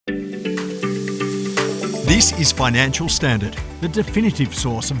This is Financial Standard, the definitive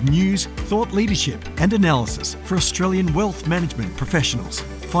source of news, thought leadership and analysis for Australian wealth management professionals.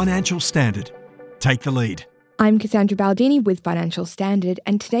 Financial Standard. Take the lead. I'm Cassandra Baldini with Financial Standard,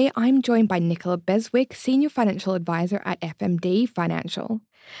 and today I'm joined by Nicola Beswick, Senior Financial Advisor at FMD Financial.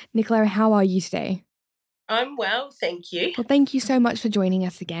 Nicola, how are you today? I'm well, thank you. Well, thank you so much for joining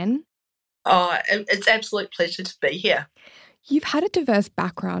us again. Oh, it's an absolute pleasure to be here. You've had a diverse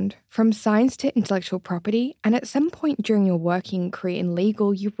background, from science to intellectual property, and at some point during your working career in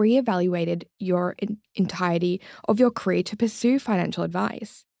legal, you reevaluated your entirety of your career to pursue financial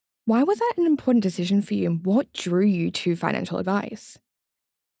advice. Why was that an important decision for you, and what drew you to financial advice?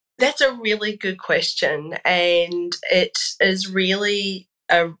 That's a really good question, and it is really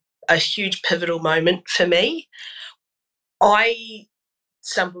a huge pivotal moment for me. I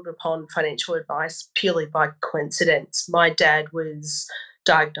stumbled upon financial advice purely by coincidence. My dad was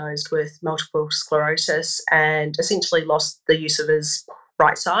diagnosed with multiple sclerosis and essentially lost the use of his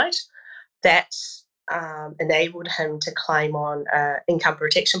right side. That enabled him to claim on an income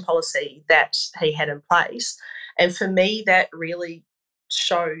protection policy that he had in place. And for me, that really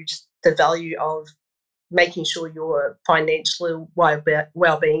showed the value of making sure your financial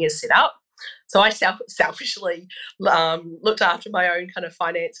well-being is set up. So I selfishly looked after my own kind of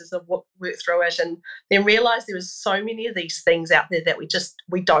finances and worked through it, and then realised there was so many of these things out there that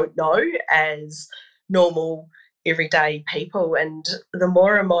we don't know as normal everyday people. And the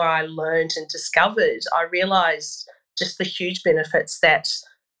more and more I learned and discovered, I realised just the huge benefits that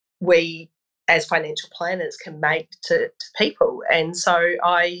we as financial planners can make to people. And so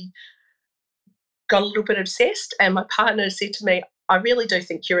I got a little bit obsessed, and my partner said to me, I really do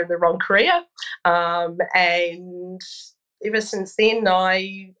think you're in the wrong career. And ever since then,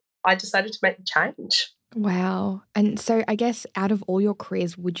 I decided to make the change. Wow. And so I guess out of all your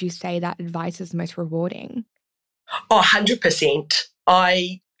careers, would you say that advice is most rewarding? Oh, 100%.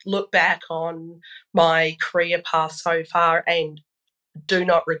 I look back on my career path so far and do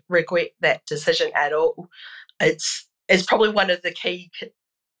not regret that decision at all. It's probably one of the key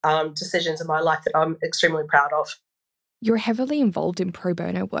decisions in my life that I'm extremely proud of. You're heavily involved in pro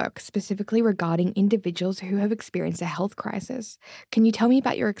bono work, specifically regarding individuals who have experienced a health crisis. Can you tell me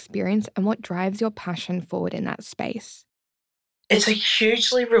about your experience and what drives your passion forward in that space? It's a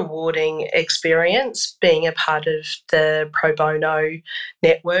hugely rewarding experience being a part of the pro bono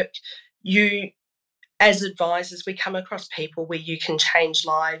network. You, as advisors, we come across people where you can change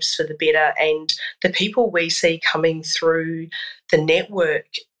lives for the better, and the people we see coming through the network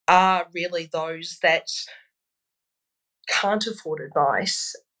are really those that can't afford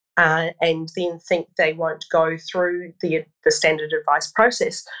advice and then think they won't go through the standard advice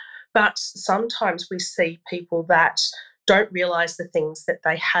process. But sometimes we see people that don't realise the things that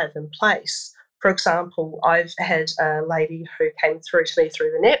they have in place. For example, I've had a lady who came through to me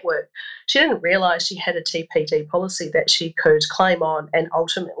through the network. She didn't realise she had a TPD policy that she could claim on and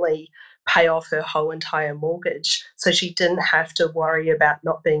ultimately pay off her whole entire mortgage, so she didn't have to worry about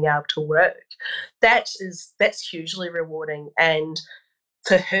not being able to work. That's hugely rewarding. And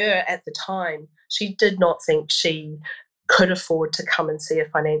for her at the time, she did not think she could afford to come and see a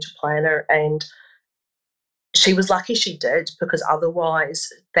financial planner, and she was lucky she did, because otherwise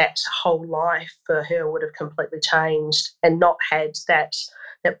that whole life for her would have completely changed and not had that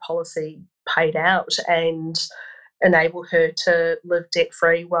policy paid out and enable her to live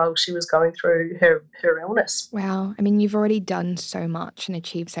debt-free while she was going through her illness. Wow. I mean, you've already done so much and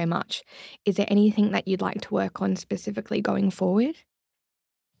achieved so much. Is there anything that you'd like to work on specifically going forward?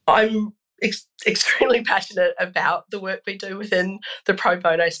 I'm extremely passionate about the work we do within the pro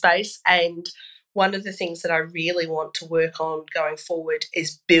bono space, and one of the things that I really want to work on going forward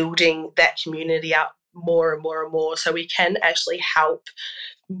is building that community up more and more and more, so we can actually help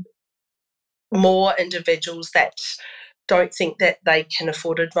more individuals that don't think that they can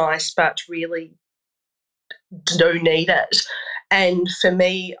afford advice but really do need it. And for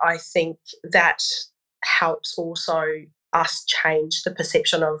me, I think that helps also us change the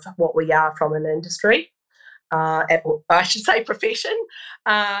perception of what we are from an industry, I should say profession.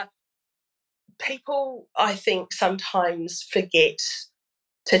 People, I think, sometimes forget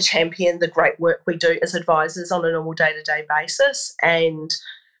to champion the great work we do as advisors on a normal day-to-day basis, and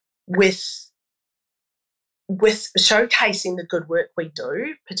with showcasing the good work we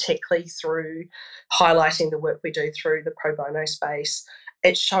do, particularly through highlighting the work we do through the pro bono space,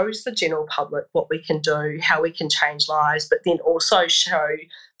 it shows the general public what we can do, how we can change lives, but then also show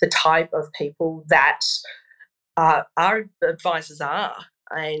the type of people that our advisors are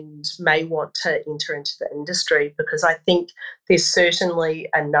and may want to enter into the industry, because I think there's certainly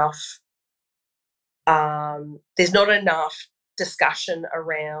enough there's not enough discussion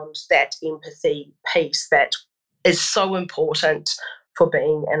around that empathy piece that is so important for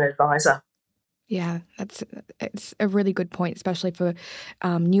being an advisor. Yeah, it's a really good point, especially for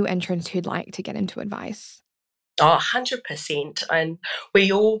new entrants who'd like to get into advice. Oh, 100%. And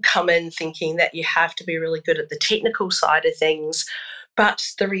we all come in thinking that you have to be really good at the technical side of things. But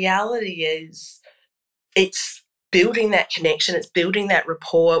the reality is, it's building that connection, it's building that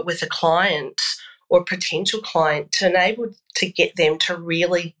rapport with a client or potential client to enable to get them to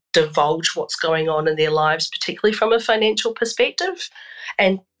really divulge what's going on in their lives, particularly from a financial perspective.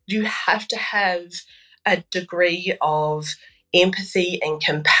 And you have to have a degree of empathy and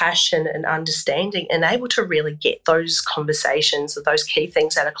compassion and understanding and able to really get those conversations or those key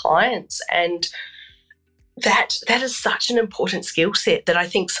things out of clients. And that is such an important skill set that I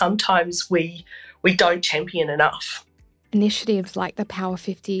think sometimes we don't champion enough. Initiatives like the Power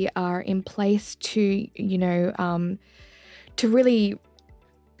 50 are in place to, to really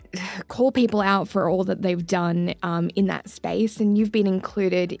call people out for all that they've done in that space. And you've been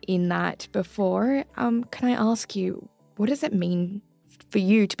included in that before. Can I ask you, what does it mean for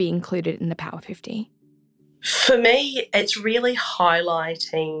you to be included in the Power 50? For me, it's really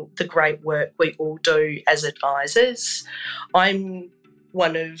highlighting the great work we all do as advisors. I'm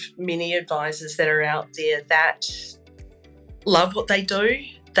one of many advisors that are out there that love what they do.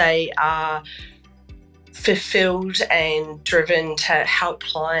 They are fulfilled and driven to help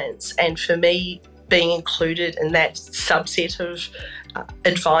clients. And for me, being included in that subset of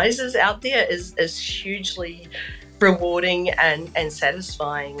advisors out there is hugely rewarding and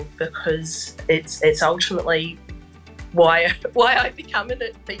satisfying, because it's ultimately why I became an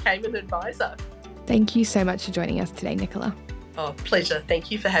advisor. Thank you so much for joining us today, Nicola. Oh, pleasure.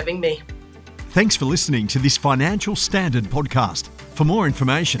 Thank you for having me. Thanks for listening to this Financial Standard podcast. For more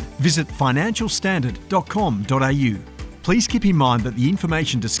information, visit financialstandard.com.au. Please keep in mind that the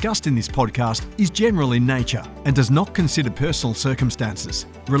information discussed in this podcast is general in nature and does not consider personal circumstances.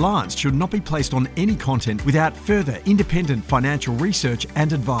 Reliance should not be placed on any content without further independent financial research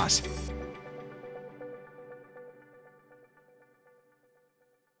and advice.